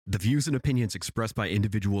The views and opinions expressed by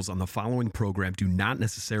individuals on the following program do not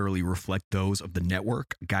necessarily reflect those of the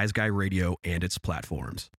network, Guys Guy Radio, and its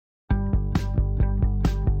platforms.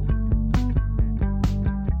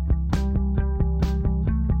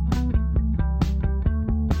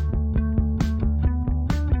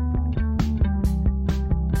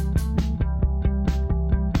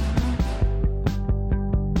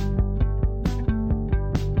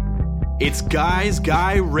 It's Guys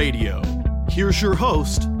Guy Radio. Here's your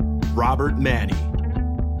host, Robert Manny.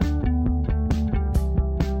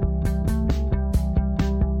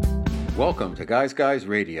 Welcome to Guys Guys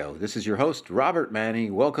Radio. This is your host, Robert Manny,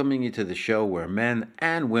 welcoming you to the show where men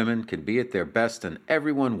and women can be at their best and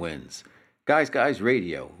everyone wins. Guys Guys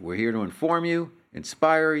Radio. We're here to inform you,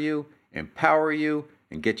 inspire you, empower you,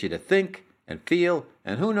 and get you to think and feel,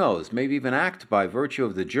 and who knows, maybe even act by virtue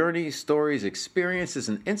of the journeys, stories, experiences,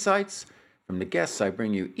 and insights from the guests I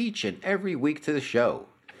bring you each and every week to the show.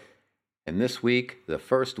 And this week, the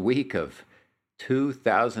first week of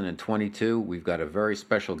 2022, we've got a very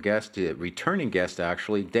special guest, a returning guest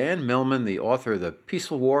actually, Dan Millman, the author of The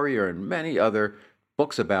Peaceful Warrior and many other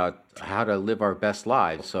books about how to live our best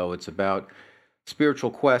lives. So it's about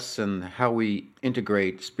spiritual quests and how we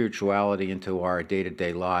integrate spirituality into our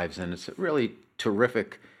day-to-day lives. And it's a really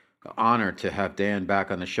terrific honor to have Dan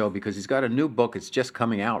back on the show because he's got a new book. It's just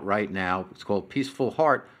coming out right now. It's called Peaceful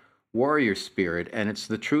Heart, Warrior Spirit, and it's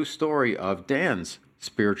the true story of Dan's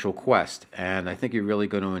spiritual quest. And I think you're really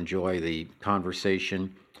going to enjoy the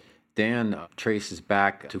conversation. Dan traces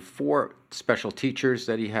back to 4 special teachers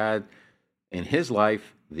that he had in his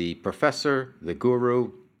life: the professor, the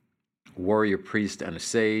guru, warrior priest, and a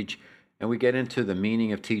sage. And we get into the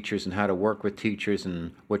meaning of teachers and how to work with teachers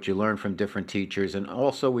and what you learn from different teachers. And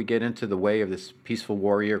also we get into the way of this Peaceful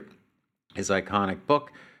Warrior, his iconic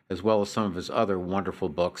book, as well as some of his other wonderful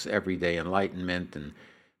books, Everyday Enlightenment and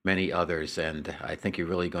many others. And I think you're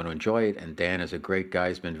really going to enjoy it. And Dan is a great guy.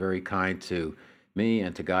 He's been very kind to me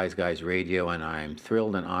and to Guys Guys Radio. And I'm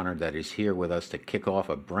thrilled and honored that he's here with us to kick off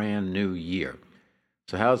a brand new year.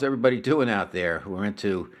 So how's everybody doing out there? We're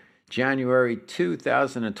into January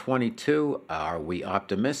 2022. Are we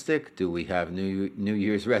optimistic? Do we have New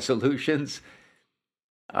Year's resolutions?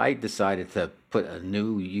 I decided to put a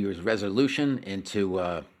New Year's resolution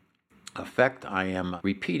into effect. I am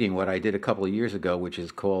repeating what I did a couple of years ago, which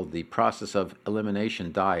is called the process of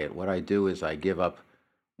elimination diet. What I do is I give up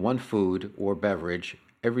one food or beverage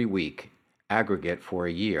every week, aggregate for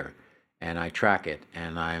a year, and I track it.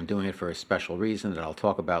 And I am doing it for a special reason that I'll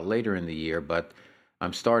talk about later in the year, but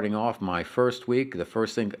I'm starting off my first week. The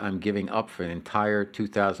first thing I'm giving up for the entire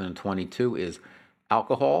 2022 is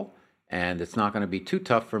alcohol. And it's not going to be too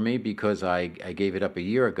tough for me because I gave it up a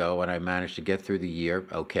year ago and I managed to get through the year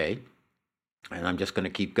okay. And I'm just going to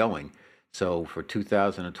keep going. So for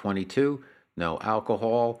 2022, no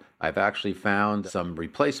alcohol. I've actually found some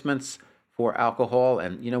replacements for alcohol.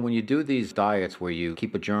 And, you know, when you do these diets where you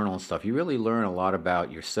keep a journal and stuff, you really learn a lot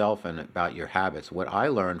about yourself and about your habits. What I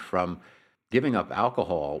learned from giving up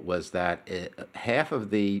alcohol was that half of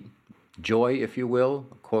the joy, if you will,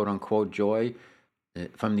 quote unquote joy,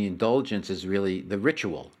 from the indulgence is really the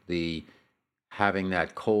ritual, the having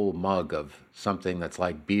that cold mug of something that's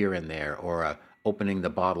like beer in there, or opening the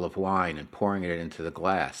bottle of wine and pouring it into the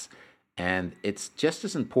glass. And it's just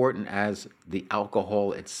as important as the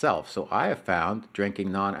alcohol itself. So I have found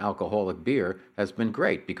drinking non-alcoholic beer has been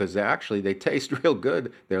great because they taste real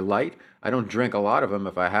good. They're light. I don't drink a lot of them.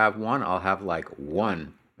 If I have one, I'll have like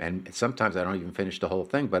one. And sometimes I don't even finish the whole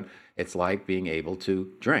thing, but it's like being able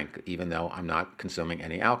to drink, even though I'm not consuming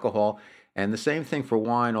any alcohol. And the same thing for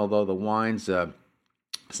wine, although the wines,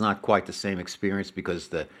 it's not quite the same experience because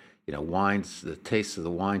the taste of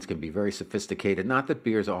the wines can be very sophisticated. Not that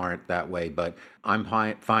beers aren't that way, but I'm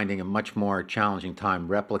finding a much more challenging time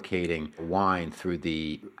replicating wine through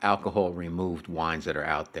the alcohol-removed wines that are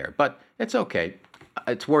out there. But it's okay.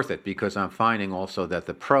 It's worth it because I'm finding also that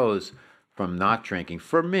the pros from not drinking,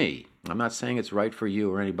 for me, I'm not saying it's right for you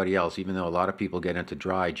or anybody else, even though a lot of people get into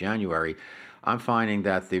dry January, I'm finding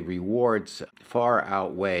that the rewards far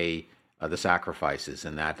outweigh the sacrifices,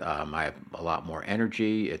 and that I have a lot more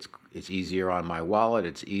energy. It's easier on my wallet.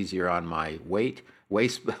 It's easier on my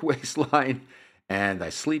waistline, and I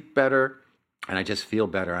sleep better, and I just feel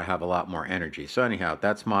better. I have a lot more energy. So anyhow,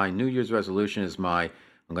 that's my New Year's resolution. I'm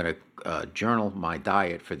going to journal my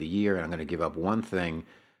diet for the year, and I'm going to give up one thing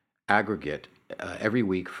aggregate every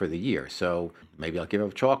week for the year. So maybe I'll give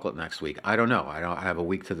up chocolate next week. I don't know. I have a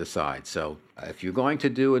week to decide. So if you're going to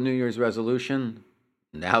do a New Year's resolution,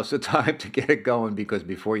 now's the time to get it going, because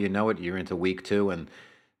before you know it, you're into week 2 and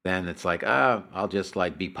then it's like, ah, I'll just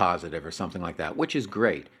like be positive or something like that, which is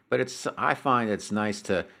great. But I find it's nice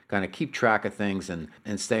to kind of keep track of things and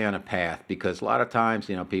stay on a path, because a lot of times,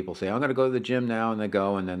 people say, I'm going to go to the gym now, and they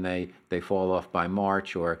go, and then they fall off by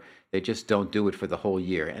March, or they just don't do it for the whole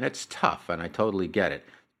year. And it's tough, and I totally get it.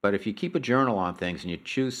 But if you keep a journal on things and you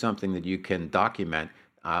choose something that you can document,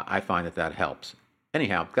 I find that helps.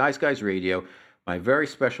 Anyhow, Guys Radio, my very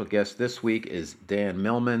special guest this week is Dan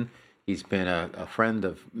Millman. He's been a friend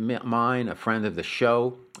of mine, a friend of the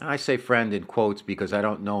show. I say friend in quotes because I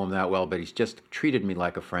don't know him that well, but he's just treated me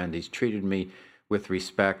like a friend. He's treated me with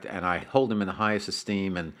respect, and I hold him in the highest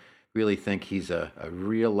esteem and really think he's a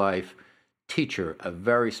real life teacher, a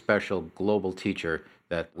very special global teacher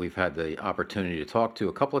that we've had the opportunity to talk to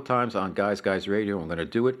a couple of times on Guys Radio. I'm going to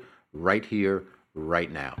do it right here,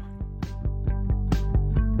 right now.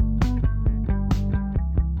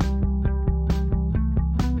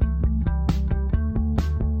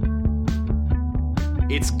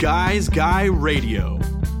 It's Guy Radio.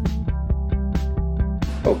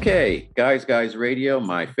 Okay, Guys Radio.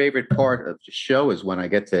 My favorite part of the show is when I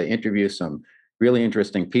get to interview some really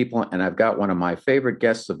interesting people, and I've got one of my favorite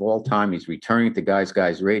guests of all time. He's returning to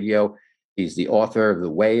Guys Radio. He's the author of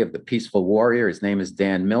The Way of the Peaceful Warrior. His name is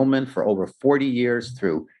Dan Millman. For over 40 years,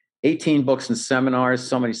 through 18 books and seminars,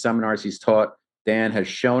 so many seminars he's taught, Dan has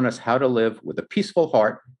shown us how to live with a peaceful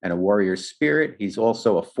heart and a warrior spirit. He's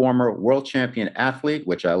also a former world champion athlete,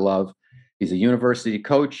 which I love. He's a university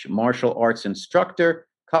coach, martial arts instructor,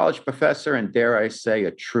 college professor, and dare I say,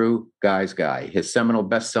 a true guy's guy. His seminal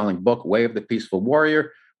best-selling book, Way of the Peaceful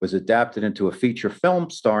Warrior, was adapted into a feature film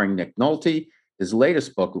starring Nick Nolte. His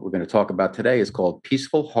latest book, that we're going to talk about today, is called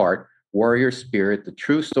Peaceful Heart, Warrior Spirit, the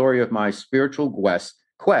true story of my spiritual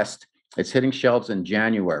quest. It's hitting shelves in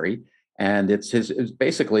January. And it's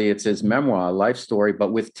his memoir, life story,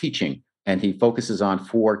 but with teaching. And he focuses on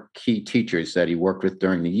 4 key teachers that he worked with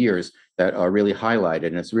during the years that are really highlighted.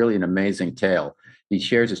 And it's really an amazing tale. He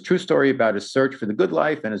shares his true story about his search for the good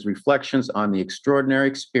life and his reflections on the extraordinary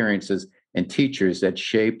experiences and teachers that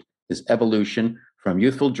shaped his evolution from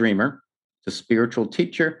youthful dreamer to spiritual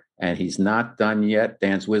teacher. And he's not done yet.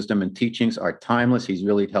 Dan's wisdom and teachings are timeless. He's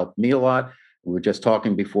really helped me a lot. We were just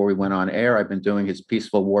talking before we went on air. I've been doing his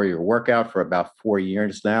Peaceful Warrior workout for about 4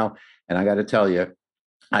 years now. And I got to tell you,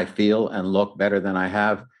 I feel and look better than I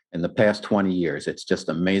have in the past 20 years. It's just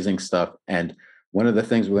amazing stuff. And one of the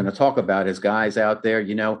things we're going to talk about is, guys out there,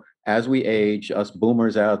 as we age, us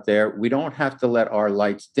boomers out there, we don't have to let our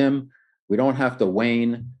lights dim. We don't have to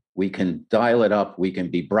wane. We can dial it up. We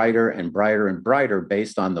can be brighter and brighter and brighter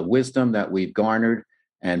based on the wisdom that we've garnered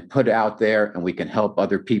and put out there, and we can help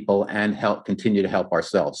other people and continue to help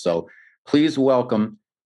ourselves. So please welcome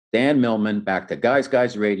Dan Millman back to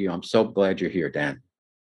Guys Radio. I'm so glad you're here, Dan.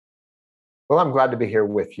 Well, I'm glad to be here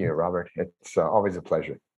with you, Robert. It's always a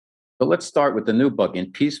pleasure. So let's start with the new book,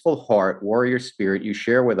 In Peaceful Heart, Warrior Spirit. You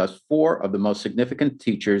share with us 4 of the most significant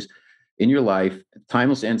teachers in your life,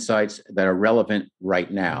 timeless insights that are relevant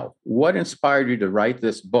right now. What inspired you to write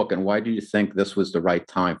this book, and why do you think this was the right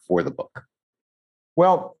time for the book?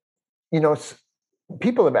 Well,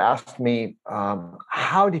 people have asked me,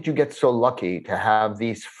 how did you get so lucky to have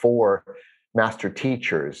these 4 master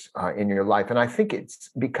teachers in your life? And I think it's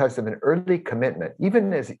because of an early commitment. Even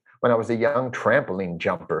when I was a young trampoline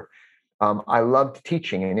jumper, I loved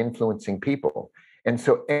teaching and influencing people. And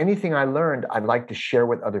so anything I learned, I'd like to share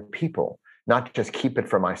with other people, not just keep it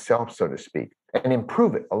for myself, so to speak, and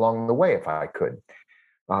improve it along the way if I could,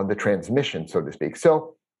 the transmission, so to speak.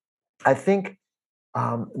 So I think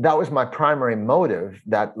that was my primary motive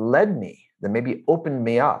that led me, that maybe opened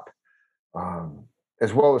me up,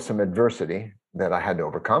 as well as some adversity that I had to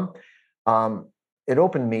overcome. It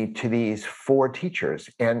opened me to these 4 teachers.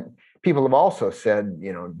 And people have also said,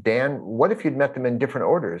 Dan, what if you'd met them in different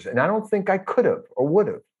orders? And I don't think I could have or would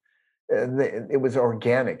have. It was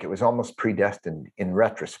organic. It was almost predestined in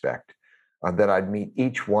retrospect that I'd meet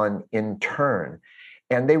each one in turn.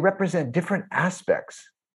 And they represent different aspects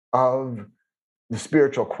of the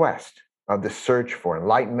spiritual quest, of the search for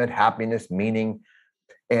enlightenment, happiness, meaning.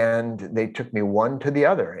 And they took me one to the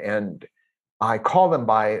other. And I call them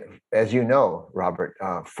by, as you know, Robert,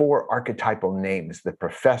 4 archetypal names: the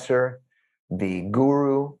professor, the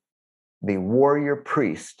guru, the warrior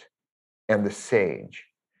priest, and the sage.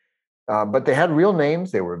 But they had real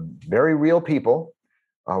names. They were very real people.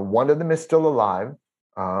 One of them is still alive.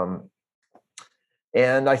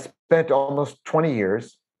 And I spent almost 20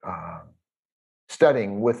 years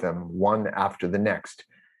studying with them, one after the next.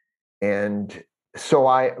 And so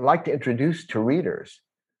I like to introduce to readers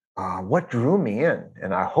what drew me in.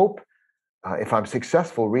 And I hope if I'm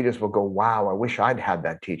successful, readers will go, wow, I wish I'd had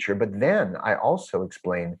that teacher. But then I also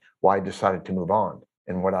explain why I decided to move on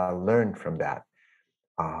and what I learned from that.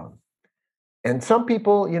 Um, and some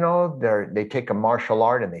people, they take a martial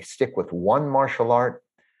art and they stick with one martial art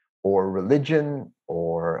or religion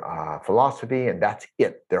or philosophy, and that's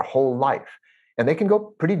it, their whole life. And they can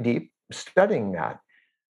go pretty deep studying that.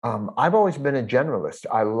 I've always been a generalist.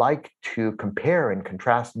 I like to compare and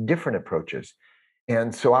contrast different approaches.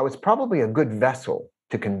 And so I was probably a good vessel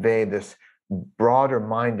to convey this broader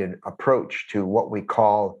minded approach to what we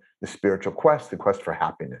call the spiritual quest, the quest for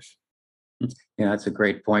happiness. Yeah, that's a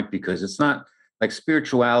great point, because it's not like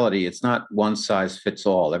spirituality, it's not one size fits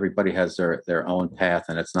all. Everybody has their own path,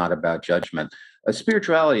 and it's not about judgment.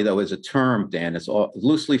 Spirituality, though, is a term, Dan. It's all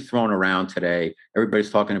loosely thrown around today. Everybody's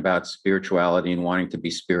talking about spirituality and wanting to be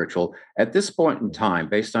spiritual. At this point in time,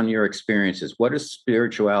 based on your experiences, what does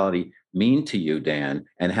spirituality mean to you, Dan?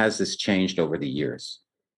 And has this changed over the years?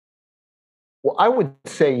 Well, I would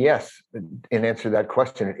say yes in answer to that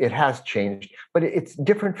question. It has changed, but it's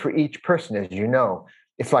different for each person, as you know.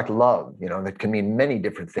 It's like love, that can mean many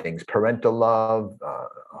different things: parental love,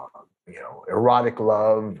 erotic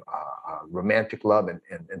love, romantic love,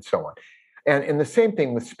 and so on. And the same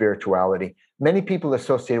thing with spirituality. Many people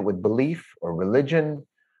associate it with belief or religion,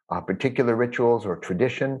 particular rituals or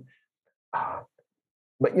tradition.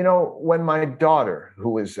 But when my daughter,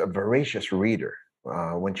 who was a voracious reader,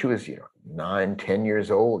 when she was 9, 10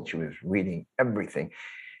 years old, she was reading everything.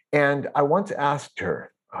 And I once asked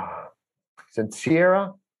her, I said,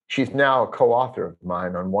 Sierra, she's now a co-author of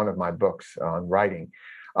mine on one of my books on writing.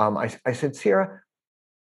 I said, Sierra,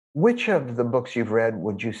 which of the books you've read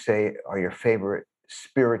would you say are your favorite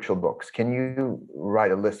spiritual books? Can you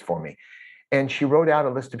write a list for me? And she wrote out a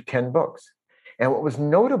list of 10 books. And what was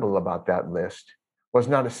notable about that list was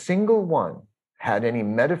not a single one had any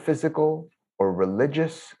metaphysical or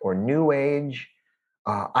religious or new age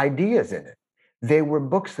ideas in it. They were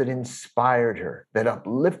books that inspired her, that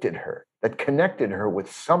uplifted her, that connected her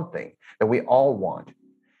with something that we all want.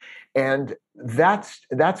 And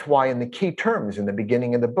that's why in the key terms in the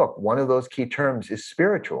beginning of the book, one of those key terms is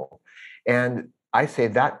spiritual. And I say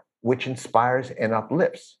that which inspires and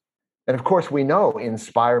uplifts. And of course, we know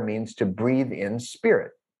inspire means to breathe in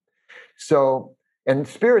spirit. So, and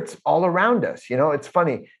spirit's all around us. It's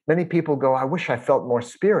funny. Many people go, I wish I felt more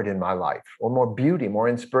spirit in my life, or more beauty, more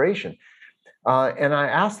inspiration. And I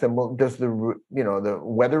ask them, well, does the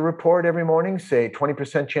weather report every morning say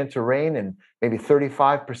 20% chance of rain and maybe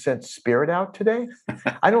 35% spirit out today?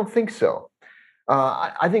 I don't think so.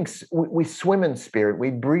 I think we swim in spirit.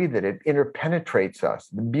 We breathe it. It interpenetrates us.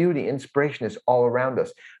 The beauty, inspiration is all around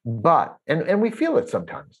us. But, and we feel it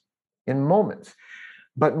sometimes in moments.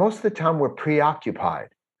 But most of the time we're preoccupied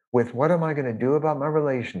with what am I going to do about my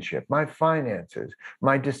relationship, my finances,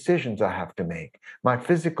 my decisions I have to make, my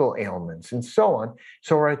physical ailments, and so on.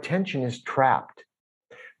 So our attention is trapped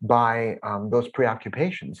by those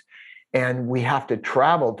preoccupations. And we have to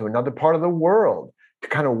travel to another part of the world to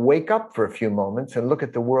kind of wake up for a few moments and look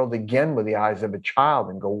at the world again with the eyes of a child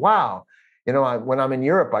and go, wow. When I'm in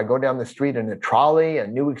Europe, I go down the street in a trolley, a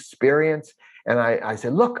new experience. And I say,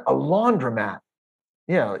 look, a laundromat.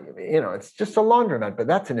 It's just a laundromat, but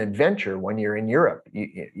that's an adventure when you're in Europe.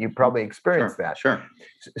 You probably experienced that. Sure.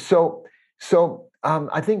 So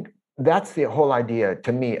I think that's the whole idea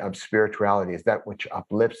to me of spirituality, is that which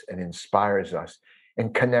uplifts and inspires us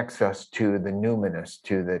and connects us to the numinous,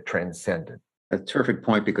 to the transcendent. A terrific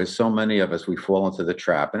point, because so many of us, we fall into the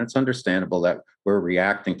trap, and it's understandable that we're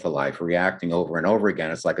reacting to life, reacting over and over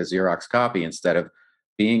again. It's like a Xerox copy, instead of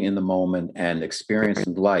being in the moment and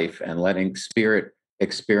experiencing life and letting spirit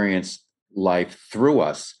experience life through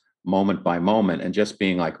us moment by moment, and just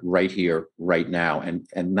being like right here, right now, and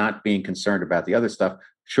not being concerned about the other stuff.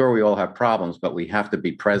 Sure, we all have problems, but we have to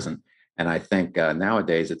be present. And I think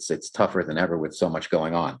nowadays it's tougher than ever with so much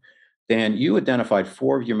going on. Dan, you identified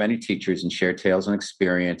 4 of your many teachers and shared tales and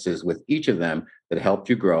experiences with each of them that helped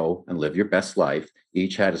you grow and live your best life.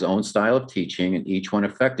 Each had his own style of teaching, and each one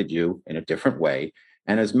affected you in a different way.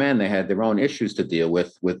 And as men, they had their own issues to deal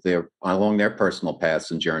with along their personal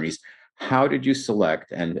paths and journeys. How did you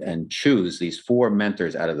select and choose these 4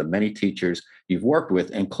 mentors out of the many teachers you've worked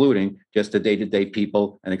with, including just the day-to-day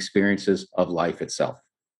people and experiences of life itself?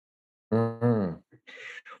 Mm-hmm.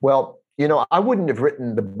 Well, I wouldn't have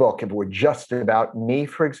written the book if it were just about me,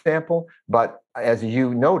 for example. But as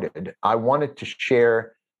you noted, I wanted to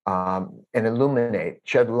share and illuminate,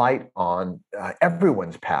 shed light on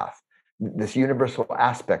everyone's path, this universal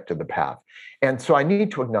aspect of the path. And so I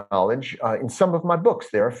need to acknowledge in some of my books,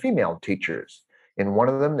 there are female teachers. In one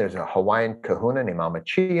of them, there's a Hawaiian kahuna named Mama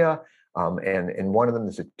Chia. And one of them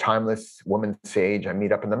is a timeless woman sage I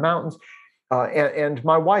meet up in the mountains. And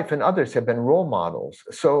my wife and others have been role models.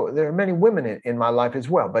 So there are many women in my life as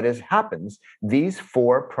well. But as happens, these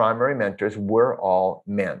 4 primary mentors were all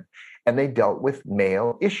men, and they dealt with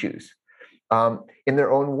male issues in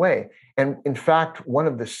their own way. And in fact, one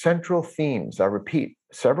of the central themes I repeat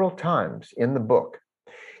several times in the book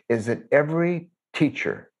is that every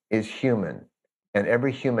teacher is human and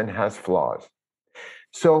every human has flaws.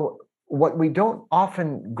 So what we don't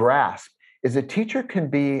often grasp is a teacher can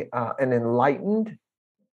be an enlightened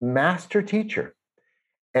master teacher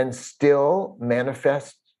and still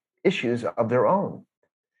manifest issues of their own.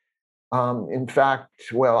 In fact,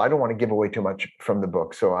 well, I don't want to give away too much from the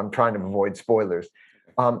book, so I'm trying to avoid spoilers.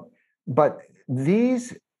 But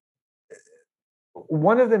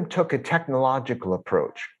one of them took a technological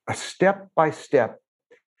approach, a step-by-step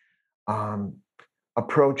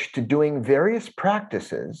approach to doing various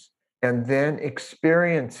practices and then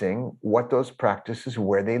experiencing what those practices,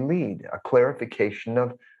 where they lead, a clarification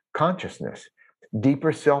of consciousness,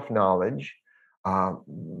 deeper self-knowledge,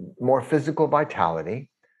 more physical vitality.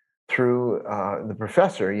 Through the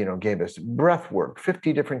professor, gave us breath work,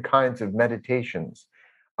 50 different kinds of meditations.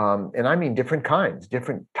 And I mean different kinds,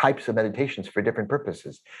 different types of meditations for different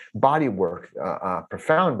purposes. Body work,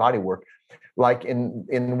 profound body work. Like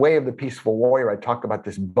in Way of the Peaceful Warrior, I talk about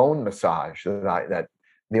this bone massage that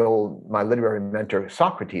my literary mentor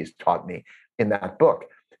Socrates taught me in that book.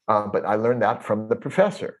 But I learned that from the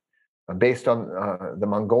professor, based on the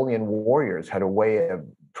Mongolian warriors had a way of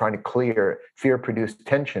trying to clear fear-produced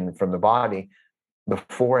tension from the body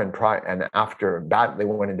before and after they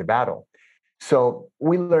went into battle. So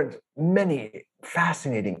we learned many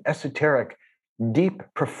fascinating, esoteric, deep,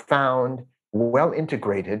 profound,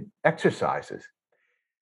 well-integrated exercises.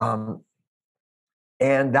 And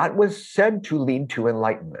that was said to lead to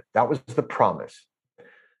enlightenment. That was the promise.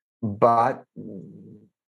 But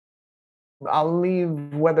I'll leave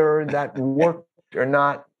whether that worked or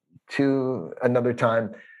not to another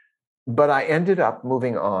time. But I ended up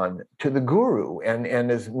moving on to the guru.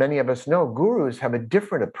 And as many of us know, gurus have a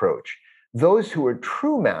different approach. Those who are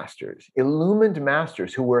true masters, illumined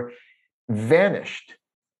masters who were vanished,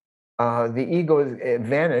 the ego is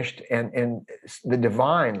vanished, and the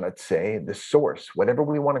divine, let's say, the source, whatever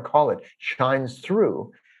we want to call it, shines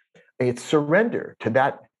through. It's surrender to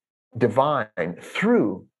that divine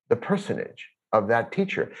through the personage of that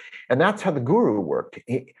teacher. And that's how the guru worked.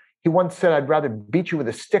 He once said, I'd rather beat you with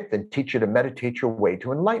a stick than teach you to meditate your way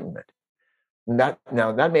to enlightenment. And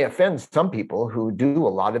that may offend some people who do a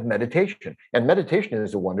lot of meditation. And meditation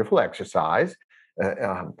is a wonderful exercise,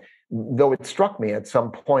 though it struck me at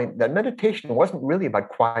some point that meditation wasn't really about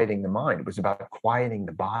quieting the mind. It was about quieting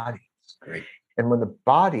the body. Great. And when the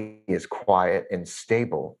body is quiet and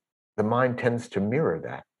stable, the mind tends to mirror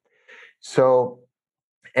that. So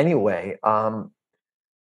anyway,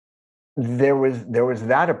 there was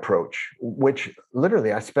that approach, which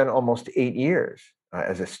literally I spent almost 8 years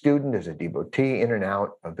as a student, as a devotee, in and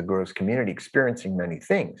out of the Guru's community, experiencing many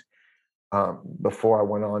things before I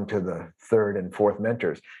went on to the 3rd and 4th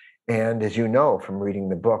mentors. And as you know from reading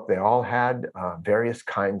the book, they all had various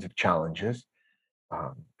kinds of challenges,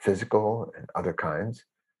 physical and other kinds.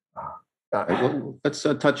 Well, let's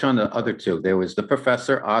touch on the other 2. There was the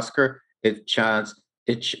professor, Oscar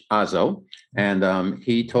Ichazo, and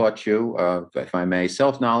he taught you, if I may,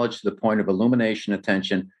 self-knowledge to the point of illumination,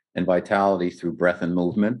 attention, and vitality through breath and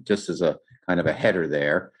movement, just as a kind of a header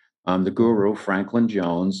there. The guru, Franklin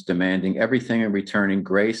Jones, demanding everything and returning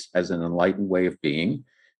grace as an enlightened way of being.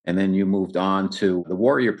 And then you moved on to the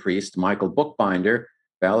warrior priest, Michael Bookbinder,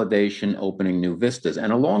 validation, opening new vistas.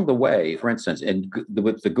 And along the way, for instance,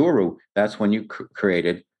 with the guru, that's when you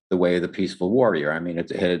created the Way of the Peaceful Warrior. I mean,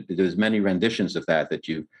 there's many renditions of that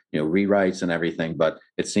you rewrites and everything, but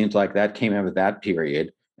it seems like that came out of that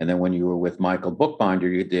period. And then when you were with Michael Bookbinder,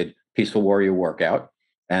 you did Peaceful Warrior Workout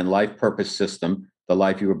and Life Purpose System, the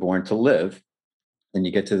life you were born to live. Then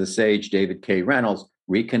you get to the sage, David K. Reynolds,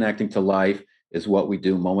 reconnecting to life is what we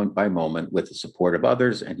do moment by moment with the support of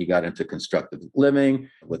others. And he got into constructive living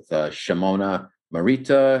with Shimona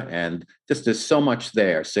Marita, and just there's so much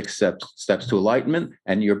there. 6 steps to enlightenment.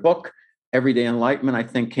 And your book, Everyday Enlightenment, I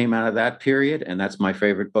think came out of that period. And that's my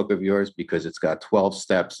favorite book of yours because it's got 12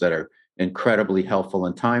 steps that are incredibly helpful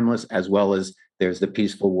and timeless, as well as there's the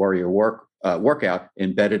Peaceful Warrior workout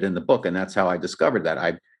embedded in the book. And that's how I discovered that.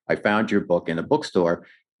 I found your book in a bookstore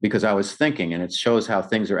because I was thinking, and it shows how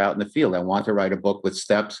things are out in the field. I want to write a book with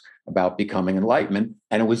steps about becoming enlightenment,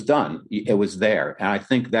 and it was done. It was there. And I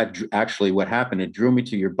think that actually what happened, it drew me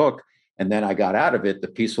to your book. And then I got out of it, the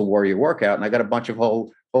Peaceful Warrior Workout, and I got a bunch of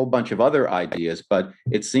whole whole bunch of other ideas, but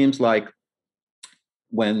it seems like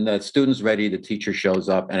when the student's ready, the teacher shows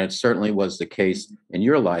up, and it certainly was the case in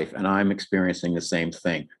your life, and I'm experiencing the same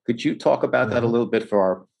thing. Could you talk about that a little bit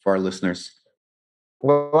for our listeners?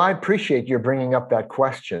 Well, I appreciate your bringing up that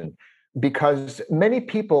question because many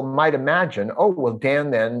people might imagine, oh, well,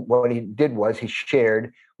 Dan, then what he did was he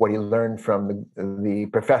shared what he learned from the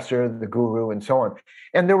professor, the guru, and so on.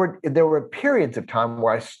 And there were periods of time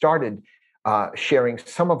where I started sharing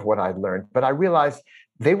some of what I'd learned, but I realized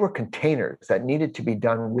they were containers that needed to be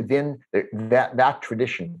done within that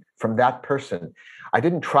tradition from that person. I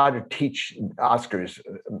didn't try to teach Oscar's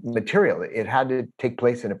material. It had to take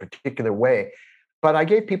place in a particular way. But I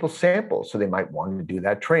gave people samples so they might want to do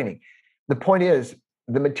that training. The point is,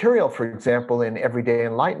 the material, for example, in Everyday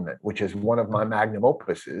Enlightenment, which is one of my magnum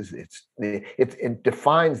opuses, it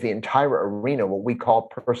defines the entire arena, what we call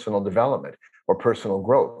personal development or personal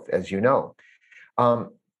growth, as you know.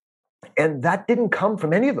 And that didn't come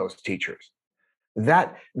from any of those teachers.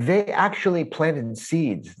 That they actually planted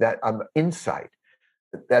seeds that insight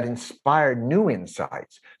that inspired new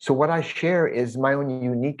insights. So what I share is my own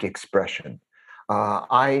unique expression.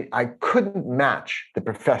 I couldn't match the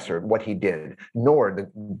professor, what he did, nor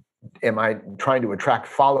am I trying to attract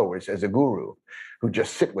followers as a guru who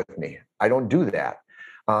just sit with me. I don't do that.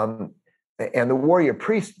 And the warrior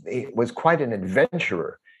priest was quite an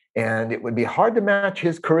adventurer, and it would be hard to match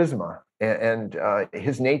his charisma and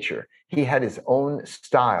his nature. He had his own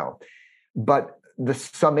style. But the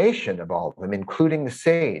summation of all of them, including the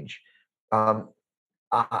sage,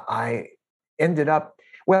 I ended up,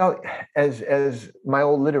 well, as my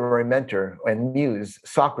old literary mentor and muse,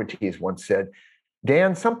 Socrates, once said,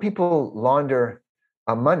 Dan, some people launder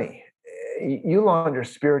money. You launder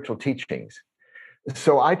spiritual teachings.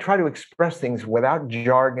 So I try to express things without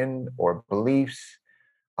jargon or beliefs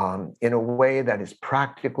in a way that is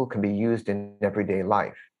practical, can be used in everyday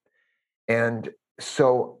life. And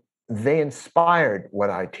so they inspired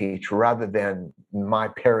what I teach rather than my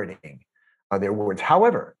parroting their words.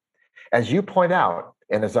 However, as you point out,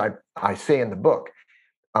 and as I say in the book,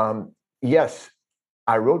 yes,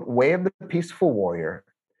 I wrote Way of the Peaceful Warrior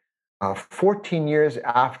 14 years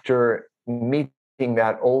after meeting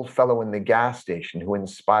that old fellow in the gas station who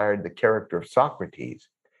inspired the character of Socrates.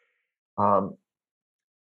 And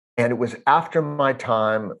it was after my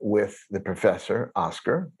time with the professor,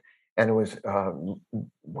 Oscar, and it was,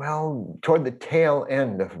 well, toward the tail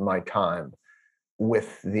end of my time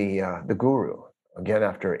with the guru, again,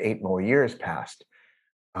 after 8 more years passed.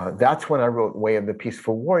 That's when I wrote Way of the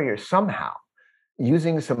Peaceful Warrior, somehow,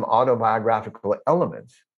 using some autobiographical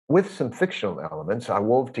elements with some fictional elements I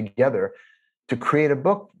wove together to create a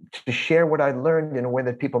book to share what I learned in a way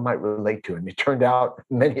that people might relate to. And it turned out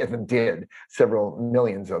many of them did, several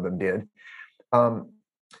millions of them did.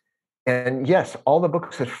 And yes, all the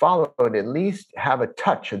books that followed at least have a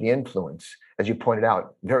touch of the influence, as you pointed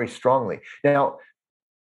out, very strongly. Now,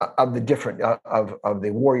 of the different, of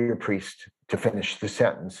the warrior priest, to finish the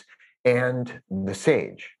sentence, and the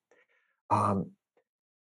sage.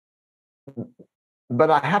 But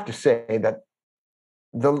I have to say that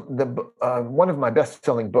the one of my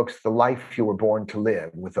best-selling books, The Life You Were Born to Live,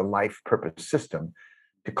 with a life purpose system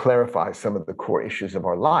to clarify some of the core issues of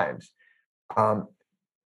our lives,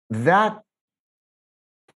 that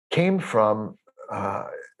came from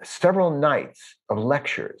several nights of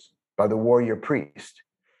lectures by the warrior priest.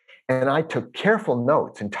 And I took careful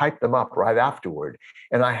notes and typed them up right afterward.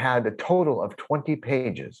 And I had a total of 20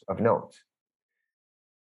 pages of notes.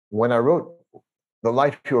 When I wrote The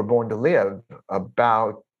Life You Were Born to Live,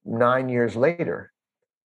 about 9 years later,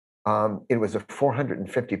 it was a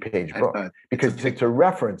 450-page book because it's a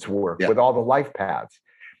reference work with all the life paths.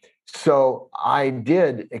 So I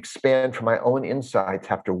did expand from my own insights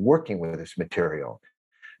after working with this material,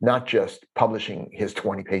 not just publishing his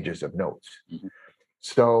 20 pages of notes. Mm-hmm.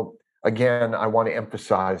 So again, I want to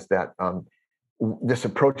emphasize that this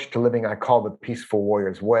approach to living I call the Peaceful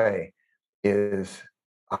Warrior's Way is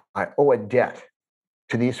I owe a debt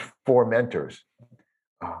to these 4 mentors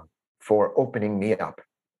for opening me up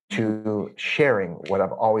to sharing what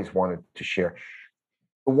I've always wanted to share.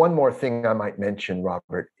 One more thing I might mention,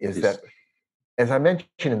 Robert, is that, as I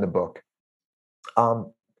mentioned in the book,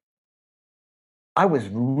 I was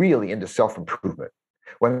really into self-improvement.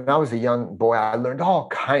 When I was a young boy, I learned all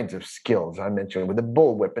kinds of skills. I mentioned with the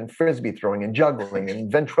bullwhip and frisbee throwing and juggling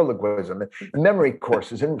and ventriloquism and memory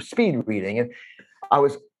courses and speed reading.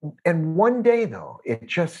 And one day though,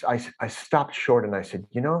 I stopped short and I said,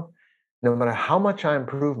 no matter how much I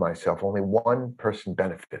improve myself, only one person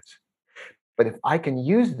benefits. But if I can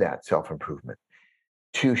use that self-improvement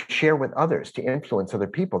to share with others, to influence other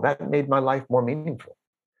people. That made my life more meaningful.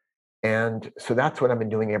 And so that's what I've been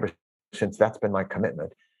doing ever since. That's been my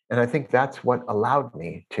commitment. And I think that's what allowed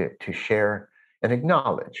me to share and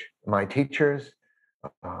acknowledge my teachers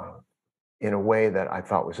uh, in a way that I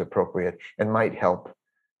thought was appropriate and might help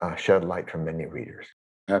shed light for many readers.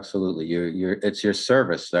 Absolutely. It's your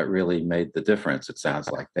service that really made the difference, it sounds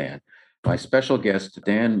like, Dan. My special guest,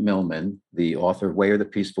 Dan Millman, the author of Way of the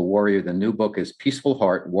Peaceful Warrior. The new book is Peaceful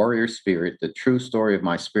Heart, Warrior Spirit, The True Story of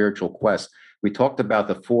My Spiritual Quest. We talked about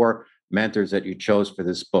the four mentors that you chose for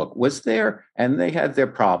this book. Was there, and they had their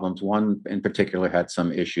problems, one in particular had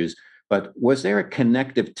some issues, but was there a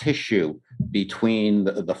connective tissue between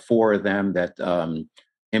the four of them that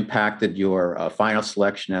impacted your final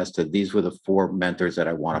selection as to these were the four mentors that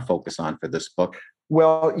I want to focus on for this book?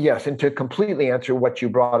 Well, yes. And to completely answer what you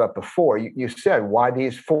brought up before, you said, why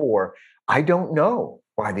these four? I don't know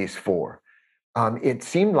why these four. It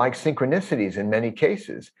seemed like synchronicities in many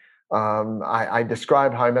cases. I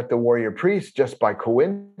described how I met the warrior priest just by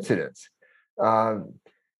coincidence.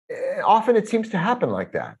 Often it seems to happen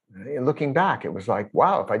like that. Looking back, it was like,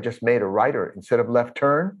 wow, if I just made a right or instead of left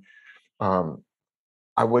turn,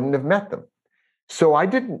 I wouldn't have met them. So I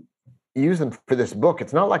didn't use them for this book.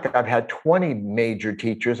 It's not like I've had 20 major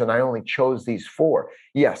teachers and I only chose these four.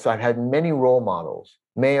 Yes, I've had many role models,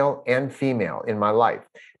 male and female, in my life.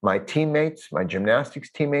 My teammates, my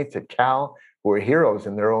gymnastics teammates at Cal, who are heroes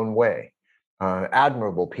in their own way,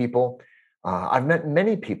 admirable people. I've met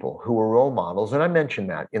many people who were role models, and I mentioned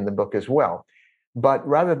that in the book as well. But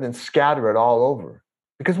rather than scatter it all over,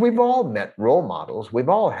 because we've all met role models, we've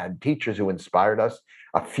all had teachers who inspired us.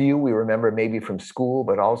 A few we remember maybe from school,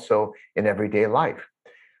 but also in everyday life.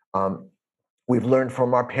 We've learned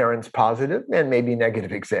from our parents positive and maybe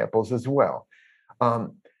negative examples as well.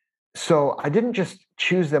 So I didn't just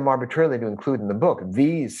choose them arbitrarily to include in the book.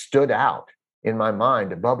 These stood out in my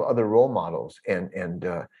mind above other role models and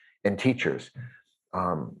teachers.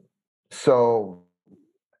 So,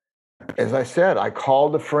 as I said, I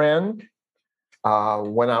called a friend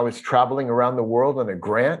when I was traveling around the world on a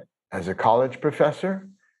grant as a college professor.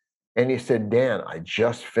 And he said, Dan, I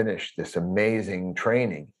just finished this amazing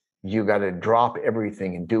training. You got to drop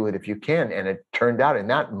everything and do it if you can. And it turned out in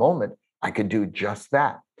that moment, I could do just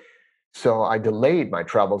that. So I delayed my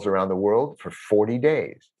travels around the world for 40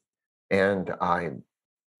 days. And I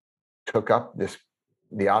took up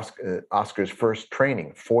the Oscar's first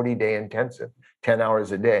training, 40-day intensive, 10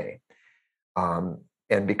 hours a day.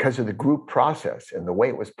 And because of the group process and the way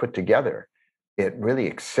it was put together, it really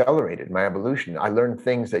accelerated my evolution. I learned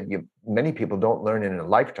things that many people don't learn in a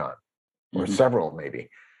lifetime, or several maybe.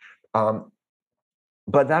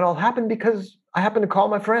 But that all happened because I happened to call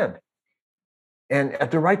my friend, and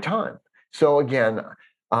at the right time. So again,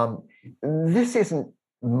 this isn't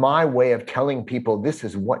my way of telling people this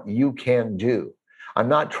is what you can do. I'm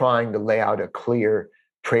not trying to lay out a clear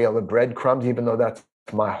trail of breadcrumbs, even though that's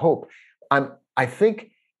my hope. I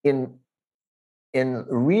think in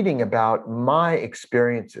reading about my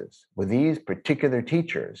experiences with these particular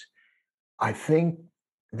teachers, I think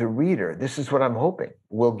the reader, this is what I'm hoping,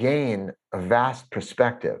 will gain a vast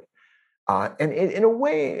perspective. And in a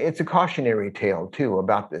way, it's a cautionary tale, too,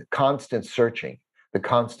 about the constant searching, the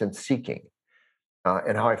constant seeking,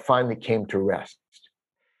 and how I finally came to rest.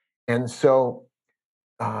 And so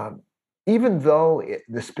even though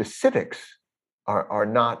the specifics are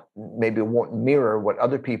not, maybe won't mirror what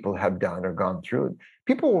other people have done or gone through,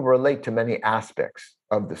 people will relate to many aspects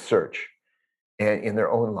of the search and in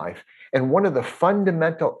their own life. And one of the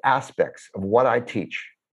fundamental aspects of what I teach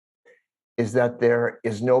is that there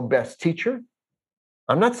is no best teacher.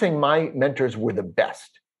 I'm not saying my mentors were the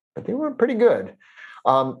best, but they were pretty good.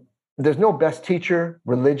 There's no best teacher,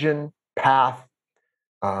 religion, path,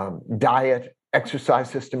 diet, exercise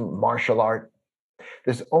system, martial art.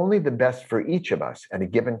 There's only the best for each of us at a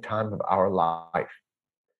given time of our life.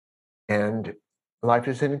 And life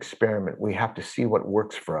is an experiment. We have to see what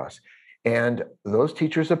works for us. And those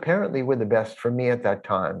teachers apparently were the best for me at that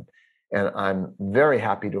time. And I'm very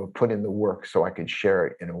happy to have put in the work so I could share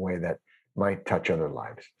it in a way that might touch other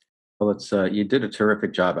lives. Well, you did a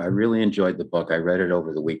terrific job. I really enjoyed the book. I read it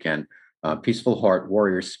over the weekend. Peaceful Heart,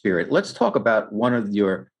 Warrior Spirit. Let's talk about one of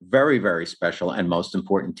your very, very special and most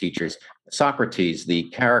important teachers, Socrates, the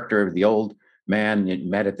character of the old man you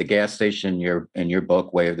met at the gas station in your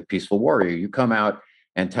book, Way of the Peaceful Warrior. You come out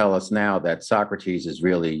and tell us now that Socrates is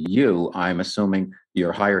really you. I'm assuming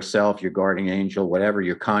your higher self, your guardian angel, whatever,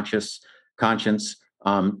 your conscience.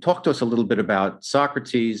 Talk to us a little bit about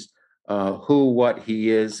Socrates, what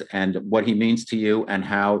he is and what he means to you, and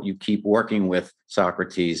how you keep working with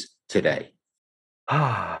Socrates today.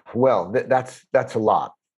 Well, that's a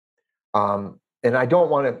lot. And I don't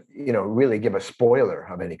want to, really give a spoiler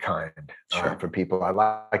of any kind Sure. for people. I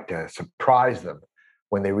like to surprise them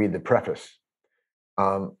when they read the preface.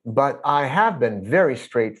 But I have been very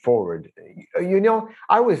straightforward.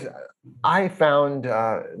 I found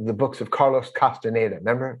the books of Carlos Castaneda.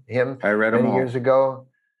 Remember him I read them many all. years ago?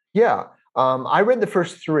 Yeah. I read the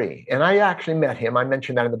first three, and I actually met him. I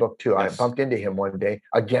mentioned that in the book too. I Yes. bumped into him one day,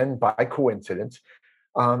 again by coincidence.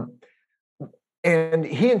 Um, and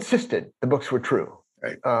he insisted the books were true.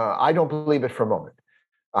 Right. I don't believe it for a moment.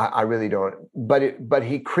 I really don't. But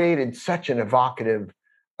he created such an evocative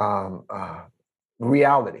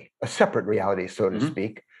reality, a separate reality, so to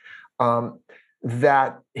speak,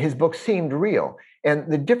 that his book seemed real.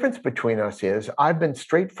 And the difference between us is I've been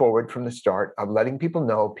straightforward from the start of letting people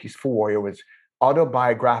know Peaceful Warrior was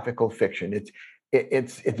autobiographical fiction.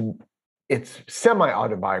 It's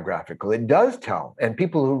semi-autobiographical. It does tell, and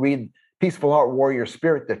people who read Peaceful Heart Warrior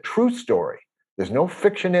Spirit, the true story. There's no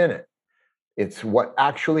fiction in it. It's what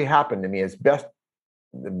actually happened to me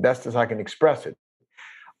the best as I can express it.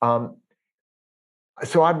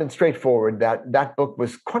 So I've been straightforward that book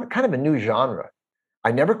was kind of a new genre.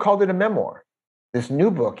 I never called it a memoir. This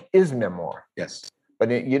new book is memoir. Yes.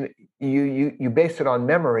 But you base it on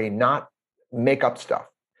memory, not make up stuff.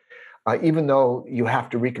 Even though you have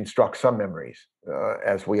to reconstruct some memories,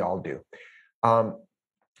 as we all do.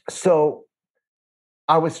 So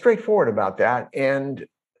I was straightforward about that. And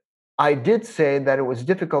I did say that it was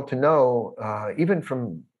difficult to know, even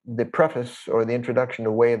from the preface or the introduction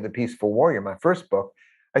to Way of the Peaceful Warrior, my first book,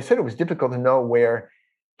 I said it was difficult to know where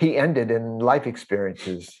he ended and life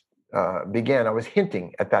experiences began. I was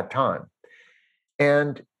hinting at that time.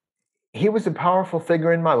 And he was a powerful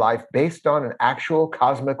figure in my life based on an actual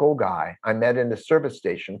cosmic old guy I met in a service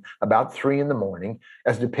station about 3 a.m,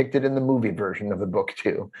 as depicted in the movie version of the book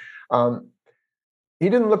too. He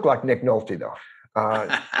didn't look like Nick Nolte though.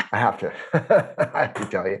 I have to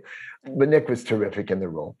tell you, but Nick was terrific in the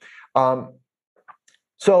role.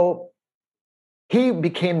 So he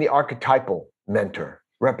became the archetypal mentor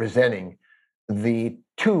representing the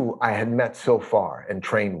two I had met so far and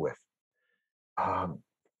trained with.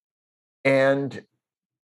 And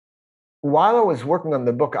while I was working on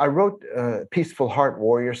the book, I wrote Peaceful Heart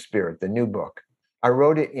Warrior Spirit, the new book. I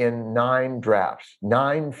wrote it in 9 drafts,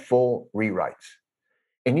 9 full rewrites.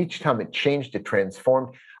 And each time it changed, it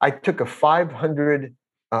transformed. I took a 500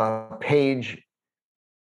 page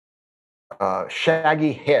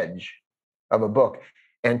shaggy hedge of a book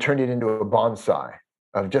and turned it into a bonsai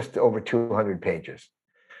of just over 200 pages.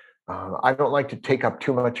 I don't like to take up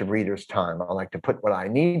too much of readers' time. I like to put what I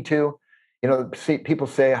need to. People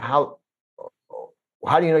say, how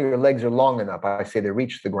do you know your legs are long enough? I say they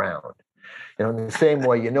reach the ground. In the same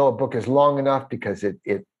way, a book is long enough because it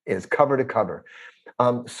is cover to cover.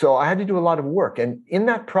 So I had to do a lot of work. And in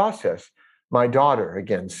that process, my daughter,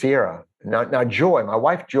 again, Sierra, now Joy, my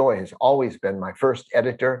wife Joy, has always been my first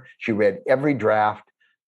editor. She read every draft,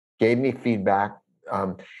 gave me feedback.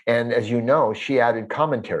 And as you know, she added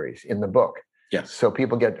commentaries in the book. Yes. So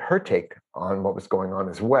people get her take on what was going on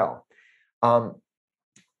as well. But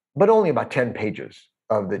only about 10 pages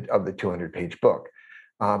of the 200-page book.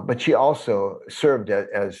 But she also served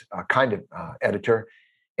as a kind of editor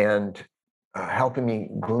and helping me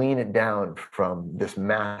glean it down from this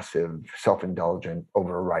massive self-indulgent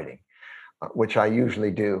overwriting, which I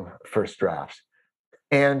usually do first drafts.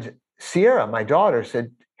 And Sierra, my daughter,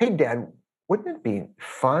 said, "Hey, Dad, wouldn't it be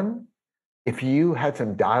fun if you had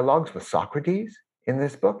some dialogues with Socrates in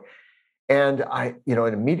this book?" And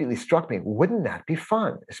it immediately struck me, wouldn't that be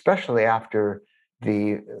fun? Especially after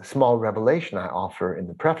the small revelation I offer in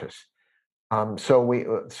the preface.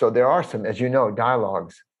 So there are some, as you know,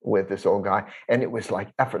 dialogues with this old guy, and it was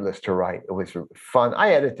like effortless to write. It was fun.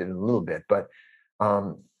 I edited a little bit, but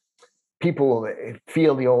people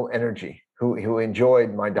feel the old energy who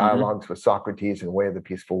enjoyed my dialogues with Socrates and Way of the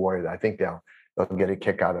Peaceful Warrior. I think they'll get a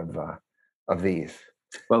kick out of these.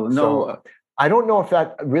 Well, no. So, I don't know if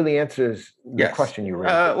that really answers the question you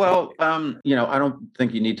raised. I don't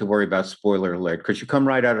think you need to worry about spoiler alert, because you come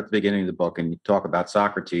right out at the beginning of the book and you talk about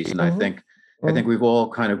Socrates, and I think we've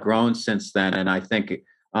all kind of grown since then. And I think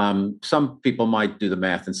some people might do the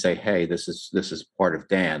math and say, "Hey, this is part of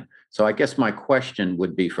Dan." So I guess my question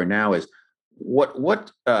would be for now is,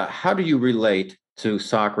 how do you relate to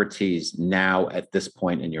Socrates now at this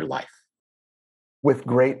point in your life? With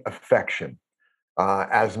great affection.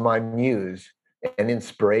 As my muse and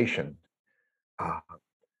inspiration.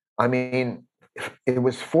 It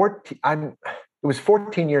was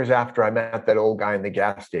 14 years after I met that old guy in the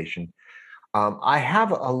gas station. I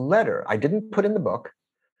have a letter I didn't put in the book,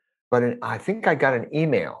 but I think I got an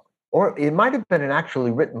email, or it might have been an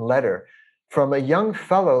actually written letter from a young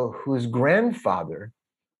fellow whose grandfather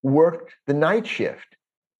worked the night shift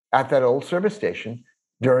at that old service station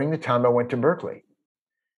during the time I went to Berkeley.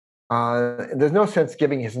 There's no sense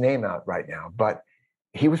giving his name out right now, but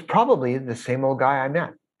he was probably the same old guy I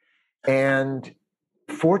met. And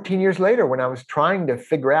 14 years later, when I was trying to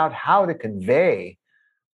figure out how to convey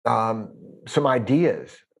some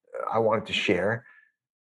ideas I wanted to share,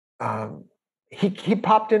 he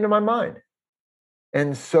popped into my mind.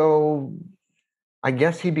 And so I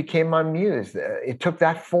guess he became my muse. It took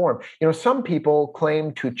that form. You know, some people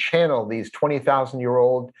claim to channel these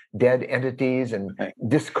 20,000-year-old dead entities and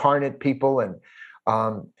discarnate people. And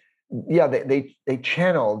they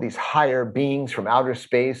channel these higher beings from outer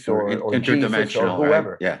space or Jesus or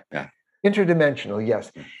whoever. Right? Yeah. Interdimensional,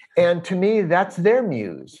 yes. And to me, that's their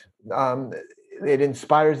muse. It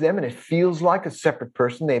inspires them, and it feels like a separate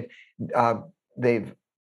person. They've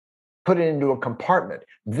put it into a compartment.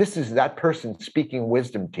 This is that person speaking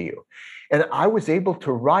wisdom to you. And I was able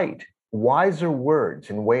to write wiser words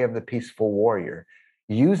in Way of the Peaceful Warrior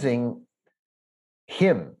using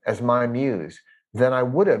him as my muse than I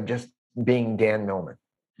would have just being Dan Millman.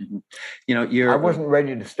 Mm-hmm. You know, I wasn't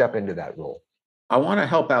ready to step into that role. I want to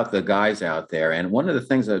help out the guys out there. And one of the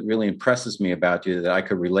things that really impresses me about you that I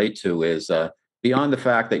could relate to is beyond the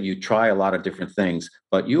fact that you try a lot of different things,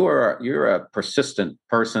 but you're a persistent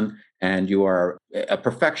person, and you are a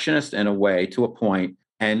perfectionist in a way, to a point.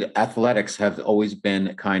 And athletics have always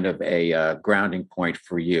been kind of a grounding point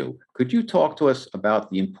for you. Could you talk to us about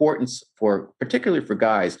the importance particularly for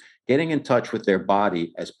guys, getting in touch with their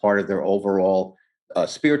body as part of their overall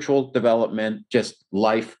spiritual development, just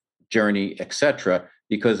life journey, etc.?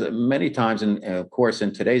 Because many times, and of course,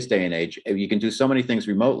 in today's day and age, you can do so many things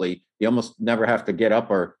remotely. You almost never have to get up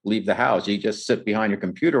or leave the house. You just sit behind your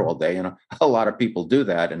computer all day. And a lot of people do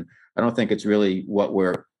that. And I don't think it's really what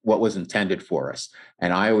was intended for us.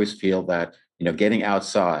 And I always feel that, you know, getting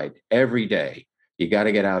outside every day, you got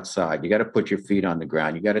to get outside. You got to put your feet on the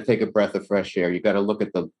ground. You got to take a breath of fresh air. You got to look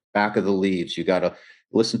at the back of the leaves. You got to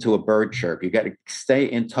listen to a bird chirp. You got to stay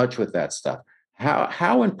in touch with that stuff.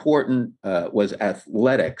 How important was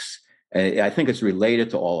athletics? I think it's related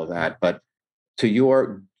to all of that, but to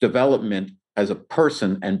your development as a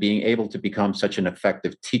person and being able to become such an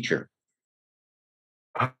effective teacher.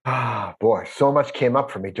 Boy, so much came up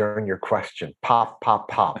for me during your question. Pop.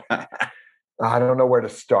 I don't know where to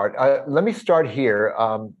start. Let me start here.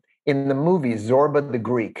 In the movie Zorba the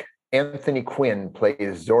Greek, Anthony Quinn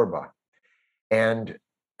plays Zorba. And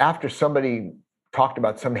after somebody talked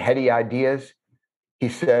about some heady ideas, he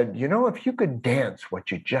said, you know, if you could dance what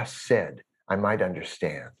you just said, I might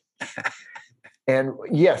understand. And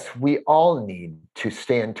yes, we all need to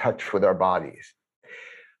stay in touch with our bodies.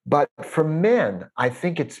 But for men, I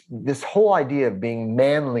think it's this whole idea of being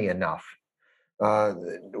manly enough.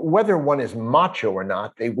 Whether one is macho or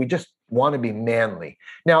not, we just want to be manly.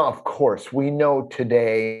 Now, of course, we know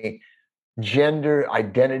today gender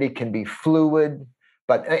identity can be fluid,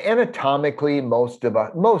 but anatomically, most of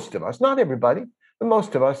us, not everybody, but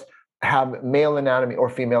most of us have male anatomy or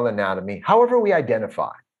female anatomy, however we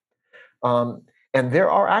identify. And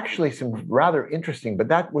there are actually some rather interesting, but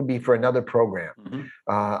that would be for another program,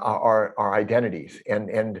 our identities.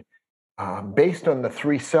 And based on the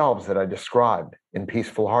three selves that I described in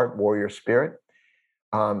Peaceful Heart, Warrior Spirit,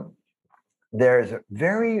 there's a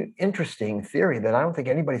very interesting theory that I don't think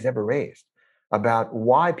anybody's ever raised about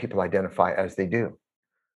why people identify as they do.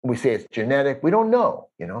 We say it's genetic. We don't know,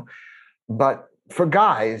 you know. But for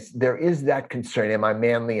guys, there is that concern. Am I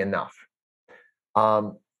manly enough?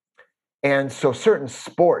 And so certain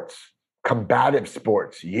sports, combative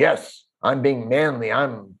sports, yes, I'm being manly.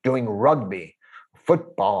 I'm doing rugby,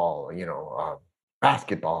 football, you know,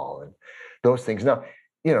 basketball, and those things. Now,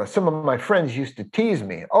 you know, some of my friends used to tease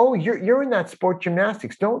me. Oh, you're in that sport,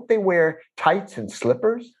 gymnastics. Don't they wear tights and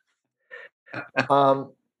slippers?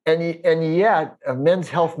 And yet, Men's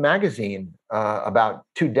Health magazine about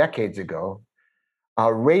 2 decades ago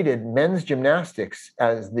rated men's gymnastics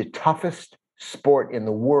as the toughest sport in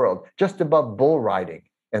the world, just above bull riding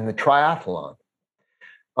and the triathlon.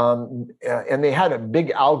 And they had a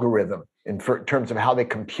big algorithm in terms of how they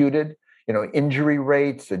computed, you know, injury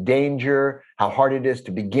rates, the danger, how hard it is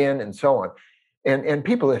to begin, and so on. And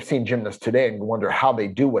people have seen gymnasts today and wonder how they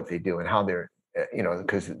do what they do and how they're, you know,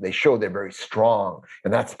 because they show they're very strong,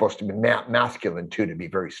 and that's supposed to be masculine too, to be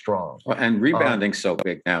very strong. Well, and rebounding's so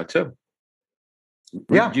big now too.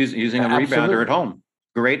 Yeah, using a rebounder at home.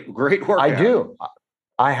 Great workout. I do.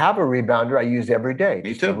 I have a rebounder I use every day.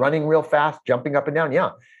 Me Just too. running real fast, jumping up and down.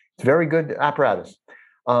 Yeah, it's very good apparatus.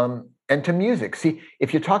 And to music. See,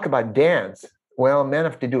 if you talk about dance, well, men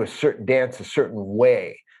have to do a certain dance a certain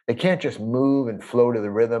way. They can't just move and flow to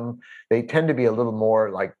the rhythm. They tend to be a little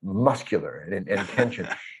more like muscular and tension.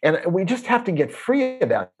 And we just have to get free of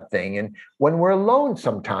that thing. And when we're alone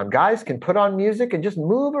sometime, guys can put on music and just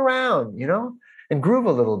move around, and groove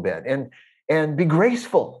a little bit and be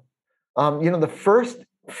graceful. The first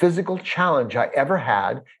physical challenge I ever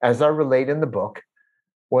had, as I relate in the book,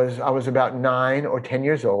 was I was about 9 or 10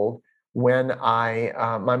 years old when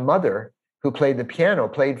my mother, who played the piano,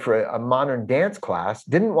 played for a modern dance class,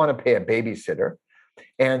 didn't want to pay a babysitter,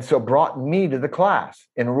 and so brought me to the class,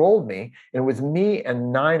 enrolled me, and it was me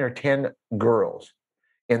and 9 or 10 girls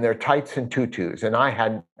in their tights and tutus, and I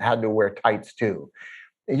had to wear tights too.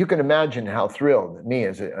 You can imagine how thrilled me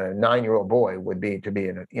as a 9-year-old boy would be to be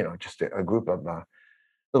in just a group of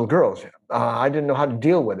little girls. I didn't know how to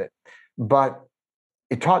deal with it, but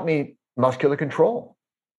it taught me muscular control.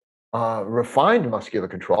 Refined muscular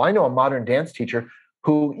control. I know a modern dance teacher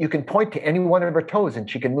who you can point to any one of her toes and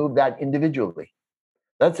she can move that individually.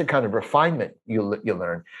 That's the kind of refinement you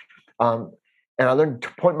learn. And I learned to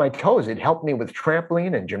point my toes. It helped me with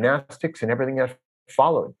trampoline and gymnastics and everything that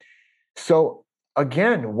followed. So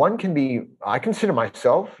again, I consider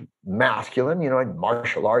myself masculine,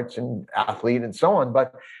 martial arts and athlete and so on,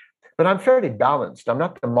 but I'm fairly balanced. I'm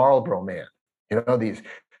not the Marlboro man,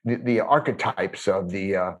 the archetypes of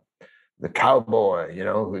the cowboy,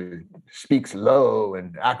 who speaks low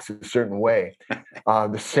and acts a certain way.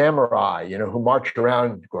 The samurai, who march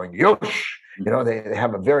around going, yosh, they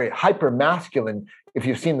have a very hyper masculine, if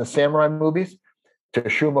you've seen the samurai movies,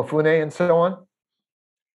 Toshu Mifune and so on,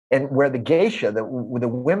 and where the geisha, the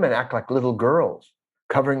women act like little girls,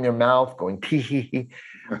 covering their mouth, going tee hee hee.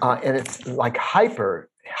 And it's like hyper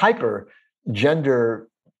gender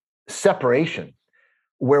separation,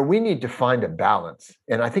 where we need to find a balance.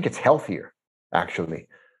 And I think it's healthier, actually.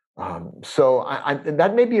 So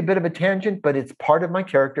that may be a bit of a tangent, but it's part of my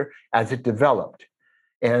character as it developed.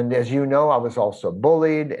 And as you know, I was also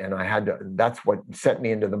bullied, and that's what sent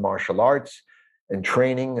me into the martial arts and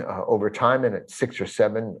training over time, and at 6 or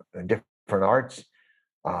 7 different arts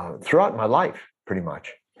throughout my life, pretty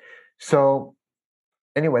much. So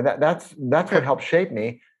anyway, that's what helped shape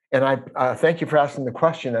me. And I thank you for asking the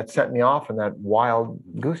question that sent me off in that wild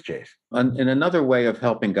goose chase. In another way of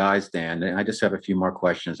helping guys, Dan, and I just have a few more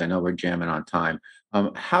questions. I know we're jamming on time.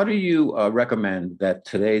 How do you recommend that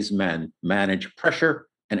today's men manage pressure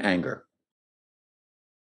and anger?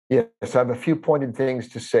 Yes, I have a few pointed things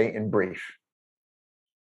to say in brief.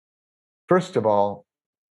 First of all,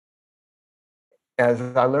 as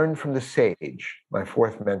I learned from the sage, my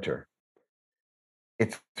fourth mentor,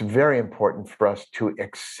 it's very important for us to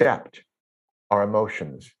accept our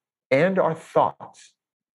emotions and our thoughts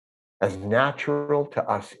as natural to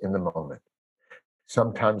us in the moment.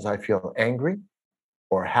 Sometimes I feel angry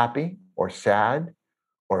or happy or sad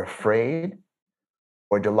or afraid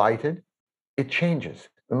or delighted. It changes.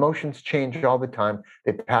 Emotions change all the time.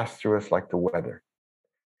 They pass through us like the weather.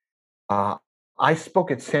 I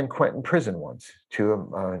spoke at San Quentin prison once to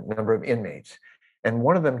a number of inmates. And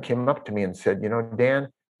one of them came up to me and said, Dan,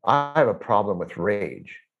 I have a problem with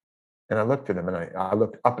rage. And I looked at him and I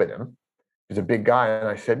looked up at him. He was a big guy. And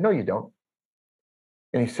I said, no, you don't.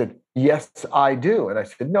 And he said, yes, I do. And I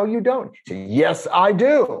said, no, you don't. He said, yes, I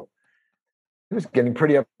do. He was getting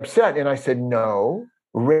pretty upset. And I said, no,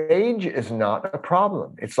 rage is not a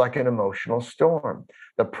problem. It's like an emotional storm.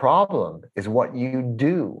 The problem is what you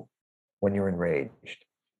do when you're enraged.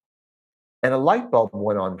 And a light bulb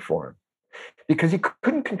went on for him because he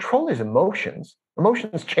couldn't control his emotions.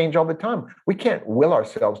 Emotions change all the time. We can't will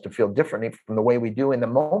ourselves to feel differently from the way we do in the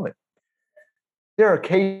moment. There are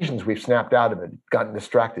occasions we've snapped out of it, gotten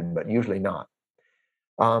distracted, but usually not.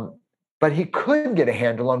 But he could get a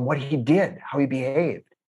handle on what he did, how he behaved.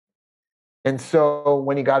 And so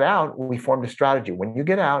when he got out, we formed a strategy. When you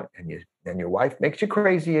get out and your wife makes you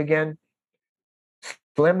crazy again,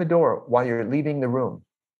 slam the door while you're leaving the room.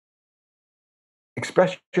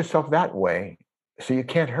 Express yourself that way so you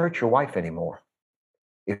can't hurt your wife anymore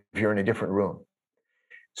if you're in a different room.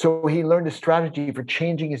 So he learned a strategy for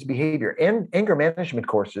changing his behavior. And anger management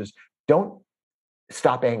courses don't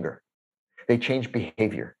stop anger. They change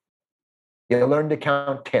behavior. You learn to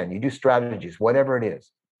count 10. You do strategies, whatever it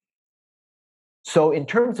is. So in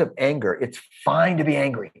terms of anger, it's fine to be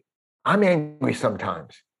angry. I'm angry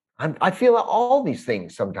sometimes. I feel all these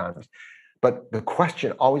things sometimes. But the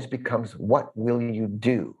question always becomes, what will you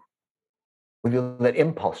do? Will you let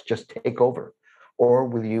impulse just take over? Or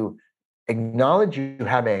will you acknowledge you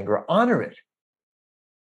have anger, honor it,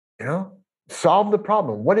 solve the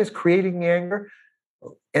problem. What is creating the anger?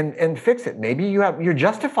 And fix it. Maybe you're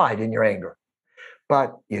justified in your anger,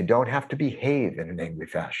 but you don't have to behave in an angry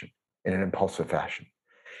fashion, in an impulsive fashion.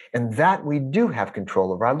 And that we do have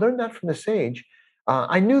control over. I learned that from the sage.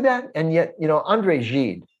 I knew that, and yet, André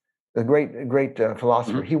Gide, the great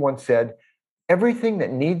philosopher, he once said, everything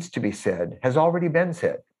that needs to be said has already been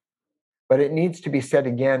said, but it needs to be said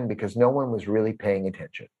again because no one was really paying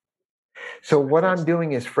attention. So what I'm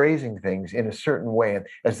doing is phrasing things in a certain way,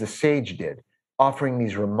 as the sage did, offering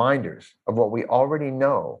these reminders of what we already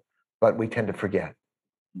know, but we tend to forget.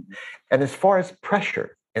 And as far as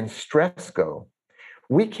pressure and stress go,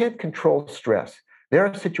 we can't control stress. There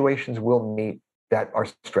are situations we'll meet that are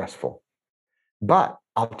stressful. But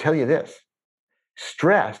I'll tell you this,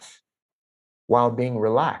 stress, while being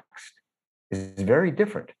relaxed, is very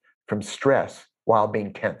different from stress while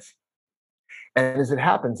being tense. And as it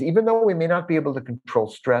happens, even though we may not be able to control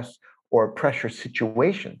stress or pressure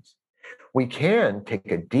situations, we can take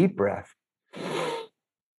a deep breath.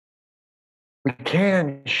 We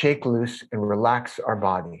can shake loose and relax our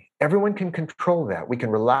body. Everyone can control that. We can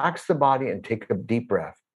relax the body and take a deep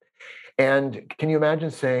breath. And can you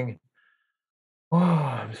imagine saying, oh,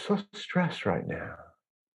 I'm so stressed right now.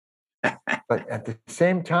 But at the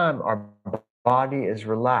same time, our body is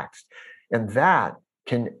relaxed. And that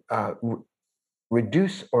can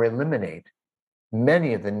reduce or eliminate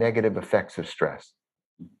many of the negative effects of stress.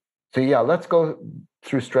 So yeah, let's go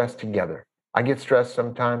through stress together. I get stressed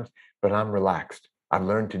sometimes, but I'm relaxed. I've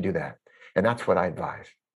learned to do that. And that's what I advise.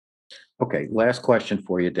 Okay, last question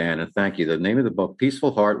for you, Dan, and thank you. The name of the book,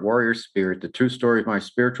 Peaceful Heart, Warrior Spirit, The True Story of My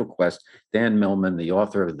Spiritual Quest, Dan Millman, the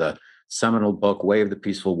author of the seminal book, Way of the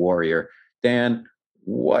Peaceful Warrior. Dan,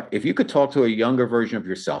 if you could talk to a younger version of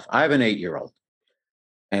yourself, I have an 8-year-old,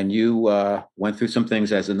 and you went through some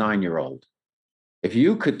things as a 9-year-old. If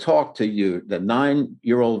you could talk to the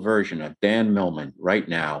 9-year-old version of Dan Millman right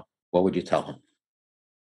now, what would you tell him?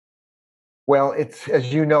 Well,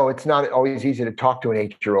 as you know, it's not always easy to talk to an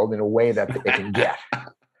 8-year-old in a way that they can get.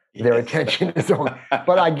 Their attention is on.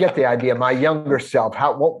 But I get the idea. My younger self,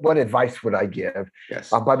 what advice would I give? Yes.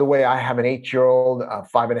 By the way, I have an 8-year-old, a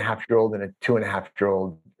 5.5-year-old, and a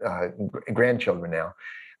 2.5-year-old grandchildren now.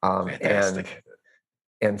 Fantastic.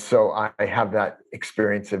 And so I have that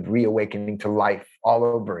experience of reawakening to life all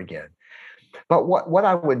over again. But what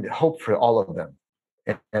I would hope for all of them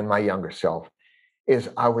and my younger self is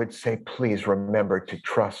I would say, please remember to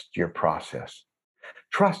trust your process.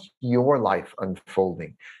 Trust your life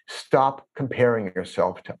unfolding. Stop comparing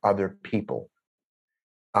yourself to other people.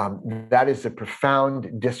 That is a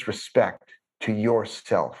profound disrespect to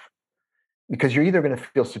yourself, because you're either going to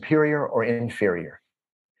feel superior or inferior.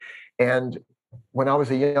 And when I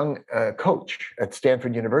was a young coach at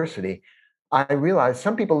Stanford University, I realized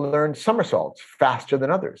some people learn somersaults faster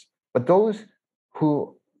than others, but those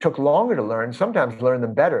who took longer to learn sometimes learn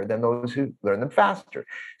them better than those who learn them faster.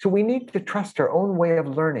 So we need to trust our own way of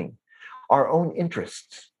learning, our own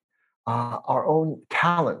interests, our own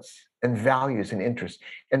talents and values and interests,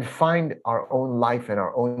 and find our own life and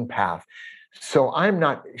our own path. So I'm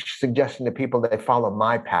not suggesting to people that they follow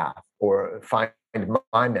my path or find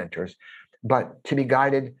my mentors, but to be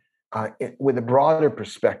guided with the broader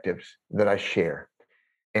perspectives that I share.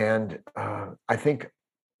 And I think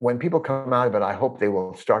when people come out of it, I hope they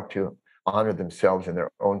will start to honor themselves in their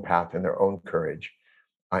own path and their own courage,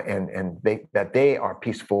 and that they are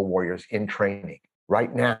peaceful warriors in training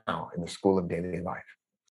right now in the School of Daily Life.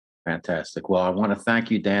 Fantastic. Well, I want to thank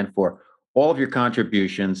you, Dan, for all of your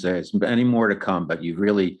contributions. There's many more to come, but you've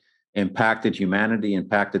really impacted humanity,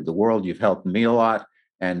 impacted the world. You've helped me a lot,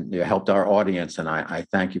 and you helped our audience. And I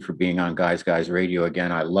thank you for being on Guys Radio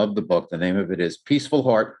again. I love the book. The name of it is Peaceful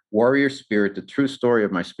Heart, Warrior Spirit, The True Story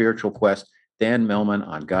of My Spiritual Quest. Dan Millman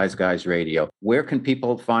on Guys Radio. Where can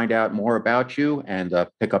people find out more about you and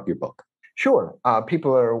pick up your book? Sure.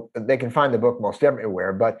 They can find the book most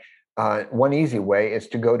everywhere, but one easy way is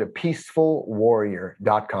to go to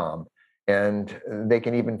peacefulwarrior.com. And they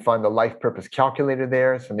can even find the life purpose calculator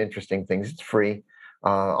there, some interesting things. It's free.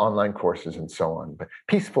 Online courses and so on. But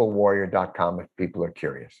peacefulwarrior.com if people are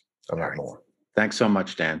curious about more. Thanks so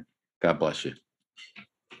much, Dan. God bless you.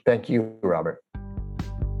 Thank you, Robert.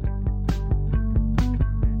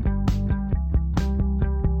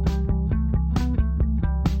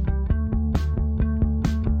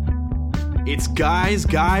 It's Guys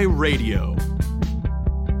Radio.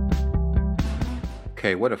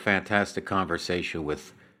 Okay, what a fantastic conversation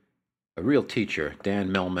with a real teacher,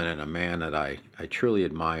 Dan Millman, and a man that I truly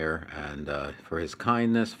admire, and for his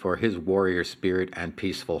kindness, for his warrior spirit and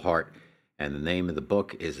peaceful heart. And the name of the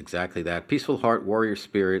book is exactly that, Peaceful Heart, Warrior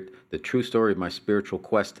Spirit, The True Story of My Spiritual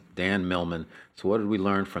Quest, Dan Millman. So what did we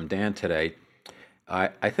learn from Dan today?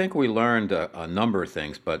 I think we learned a number of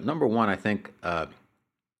things, but number one, I think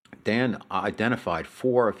Dan identified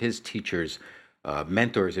 4 of his teachers,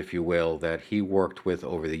 mentors, if you will, that he worked with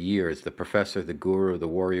over the years, the professor, the guru, the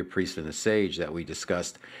warrior, priest, and the sage that we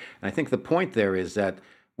discussed. And I think the point there is that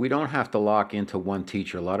we don't have to lock into one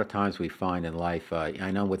teacher. A lot of times we find in life, I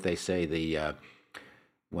know what they say,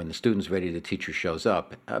 when the student's ready, the teacher shows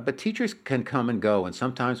up. But teachers can come and go, and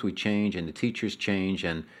sometimes we change, and the teachers change,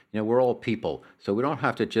 and we're all people. So we don't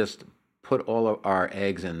have to just put all of our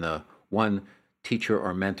eggs in the one teacher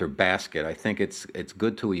or mentor basket. I think it's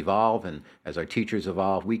good to evolve, and as our teachers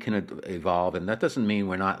evolve, we can evolve, and that doesn't mean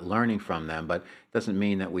we're not learning from them, but it doesn't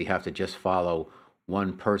mean that we have to just follow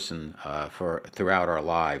one person for throughout our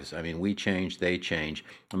lives. I mean, we change, they change.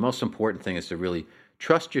 The most important thing is to really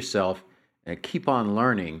trust yourself and keep on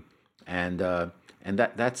learning, and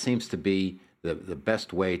that seems to be the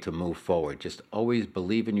best way to move forward. Just always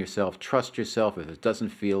believe in yourself, trust yourself. If it doesn't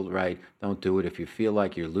feel right, don't do it. If you feel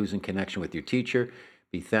like you're losing connection with your teacher,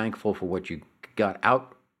 be thankful for what you got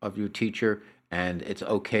out of your teacher, and it's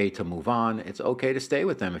okay to move on. It's okay to stay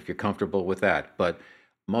with them if you're comfortable with that. But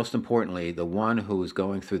most importantly, the one who is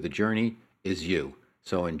going through the journey is you.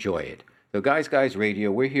 So enjoy it. So Guys Radio,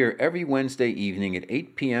 we're here every Wednesday evening at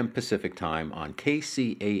 8 p.m. Pacific Time on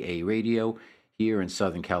KCAA Radio here in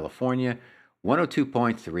Southern California,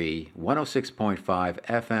 102.3, 106.5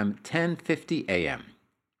 FM, 1050 AM.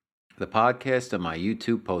 The podcast on my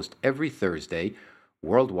YouTube post every Thursday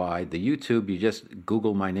worldwide. The YouTube, you just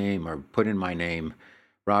Google my name or put in my name,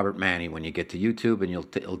 Robert Manni, when you get to YouTube, and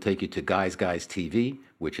it'll take you to Guys TV,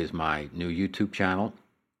 which is my new YouTube channel.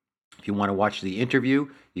 If you want to watch the interview,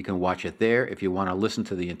 you can watch it there. If you want to listen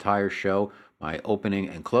to the entire show, my opening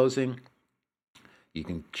and closing, you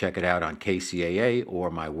can check it out on KCAA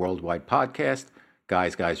or my worldwide podcast,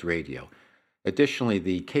 Guys Radio. Additionally,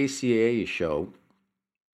 the KCAA show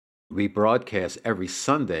rebroadcasts every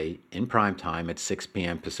Sunday in prime time at 6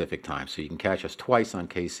 p.m. Pacific Time. So you can catch us twice on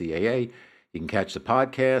KCAA. You can catch the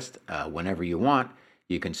podcast whenever you want.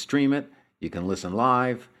 You can stream it. You can listen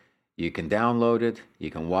live. You can download it. You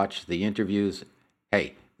can watch the interviews.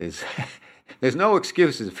 Hey, there's no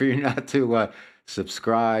excuses for you not to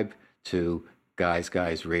subscribe to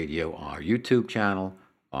Guys Radio, our YouTube channel,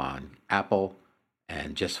 on Apple,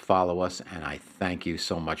 and just follow us. And I thank you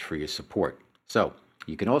so much for your support. So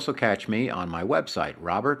you can also catch me on my website,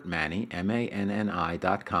 robertmanni,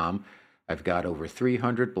 MANNI.com. I've got over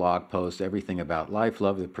 300 blog posts, everything about life,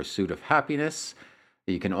 love, the pursuit of happiness.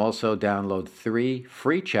 You can also download 3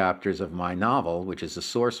 free chapters of my novel, which is the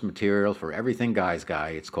source material for everything Guys Guy.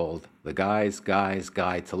 It's called The Guys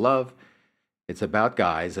Guide to Love. It's about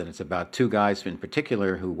guys, and it's about 2 guys in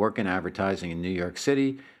particular who work in advertising in New York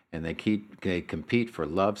City, and they compete for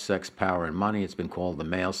love, sex, power, and money. It's been called the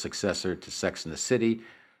male successor to Sex and the City.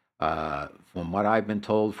 From what I've been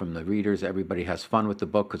told from the readers, everybody has fun with the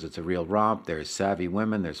book because it's a real romp. There's savvy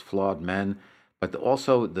women, there's flawed men, but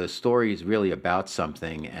also the story is really about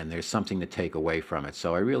something, and there's something to take away from it.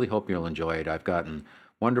 So I really hope you'll enjoy it. I've gotten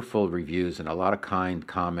wonderful reviews and a lot of kind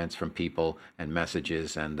comments from people and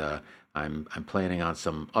messages, and I'm planning on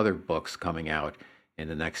some other books coming out in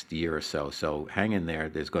the next year or so. So hang in there.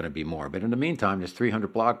 There's going to be more. But in the meantime, there's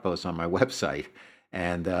 300 blog posts on my website,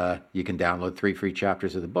 and you can download 3 free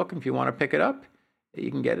chapters of the book. And if you want to pick it up, you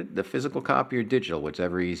can get it, the physical copy or digital,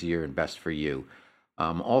 whichever easier and best for you.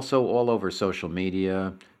 Also, all over social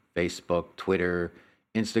media, Facebook, Twitter,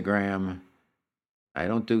 Instagram. I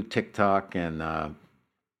don't do TikTok, and I'm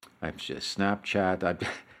just Snapchat.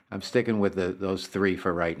 I'm sticking with those 3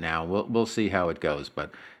 for right now. We'll see how it goes, but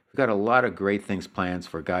we've got a lot of great things planned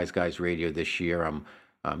for Guys Radio this year.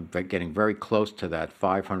 I'm getting very close to that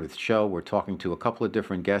 500th show. We're talking to a couple of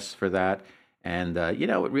different guests for that. And,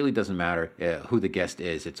 it really doesn't matter who the guest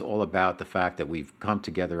is. It's all about the fact that we've come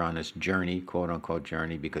together on this journey, quote-unquote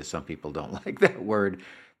journey, because some people don't like that word,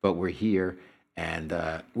 but we're here, and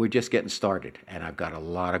we're just getting started. And I've got a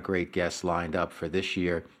lot of great guests lined up for this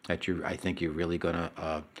year that I think you're really going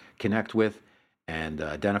to connect with and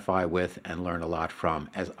identify with and learn a lot from,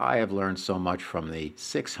 as I have learned so much from the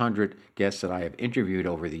 600 guests that I have interviewed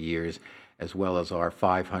over the years, as well as our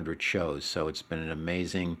 500 shows. So it's been an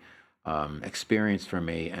amazing experience for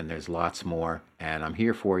me, and there's lots more, and I'm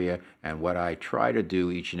here for you. And what I try to do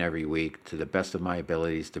each and every week, to the best of my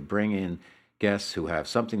abilities, to bring in guests who have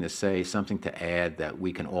something to say, something to add, that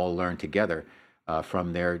we can all learn together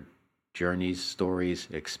from their journeys, stories,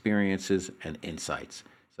 experiences, and insights.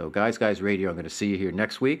 So Guys Radio, I'm going to see you here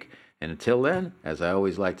next week, And until then, as I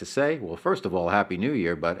always like to say, well, first of all, Happy New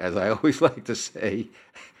Year, but as I always like to say,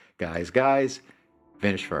 guys,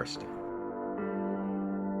 finish first.